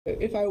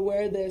If I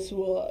wear this,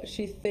 will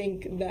she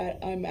think that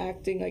I'm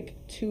acting like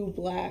too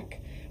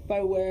black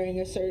by wearing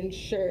a certain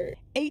shirt?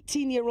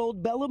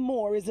 18-year-old Bella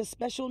Moore is a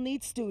special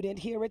needs student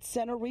here at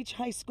Centereach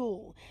High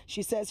School.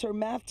 She says her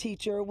math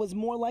teacher was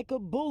more like a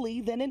bully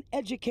than an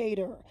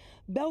educator.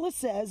 Bella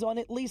says on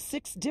at least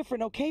 6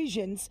 different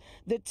occasions,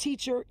 the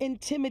teacher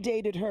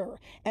intimidated her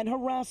and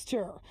harassed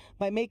her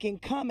by making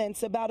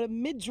comments about a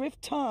midriff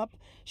top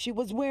she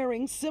was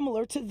wearing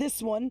similar to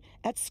this one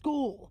at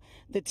school.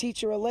 The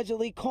teacher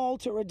allegedly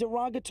called her a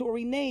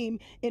derogatory name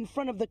in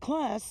front of the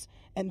class,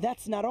 and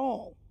that's not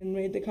all. And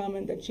made the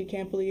comment that she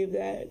can't believe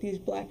that these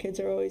black kids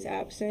are always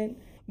absent.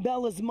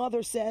 Bella's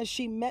mother says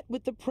she met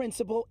with the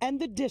principal and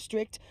the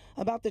district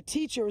about the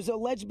teacher's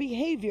alleged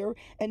behavior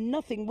and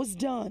nothing was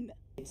done.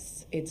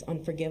 It's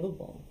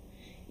unforgivable.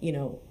 You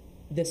know,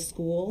 the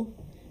school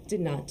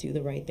did not do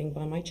the right thing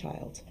by my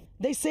child.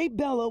 They say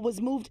Bella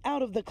was moved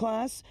out of the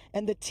class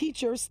and the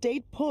teacher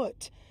stayed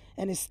put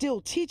and is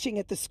still teaching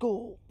at the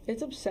school.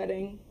 It's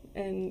upsetting,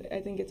 and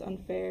I think it's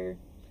unfair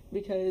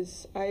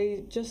because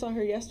I just saw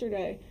her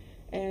yesterday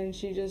and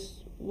she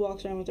just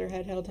walks around with her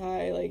head held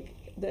high like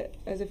that,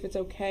 as if it's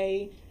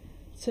okay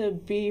to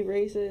be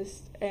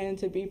racist and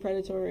to be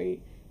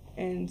predatory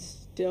and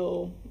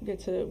still get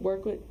to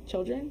work with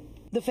children.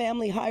 The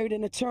family hired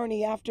an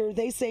attorney after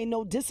they say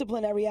no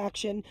disciplinary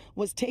action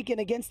was taken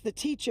against the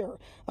teacher.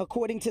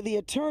 According to the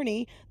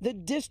attorney, the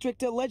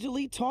district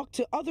allegedly talked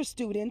to other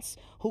students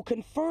who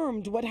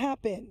confirmed what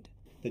happened.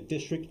 The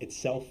district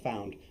itself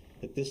found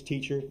that this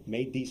teacher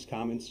made these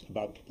comments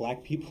about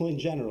black people in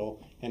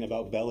general and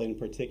about Bella in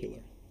particular.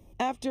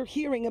 After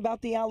hearing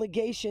about the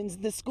allegations,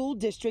 the school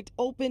district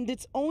opened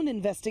its own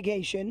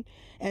investigation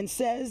and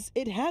says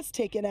it has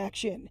taken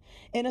action.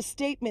 In a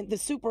statement, the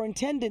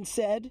superintendent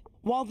said,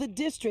 while the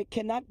district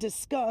cannot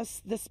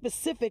discuss the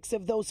specifics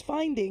of those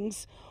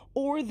findings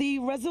or the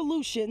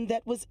resolution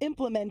that was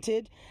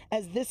implemented,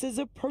 as this is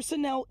a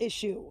personnel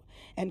issue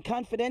and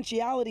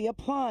confidentiality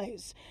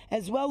applies,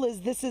 as well as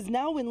this is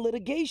now in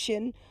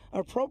litigation,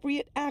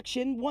 appropriate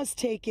action was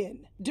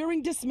taken.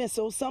 During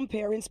dismissal, some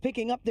parents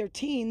picking up their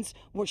teens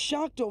were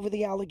shocked over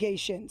the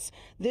allegations.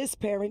 This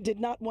parent did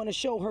not want to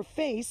show her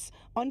face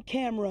on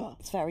camera.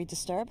 It's very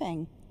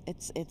disturbing.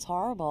 It's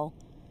horrible.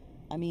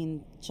 I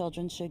mean,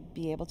 children should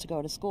be able to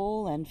go to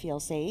school and feel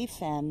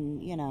safe,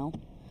 and, you know,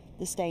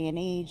 this day and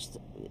age,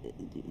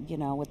 you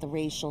know, with the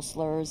racial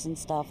slurs and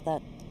stuff,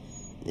 that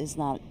is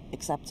not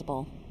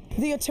acceptable.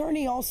 The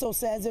attorney also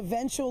says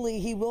eventually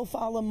he will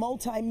file a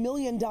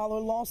multi-million-dollar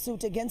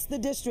lawsuit against the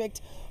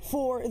district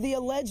for the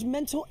alleged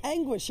mental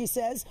anguish he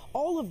says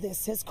all of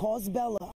this has caused Bella.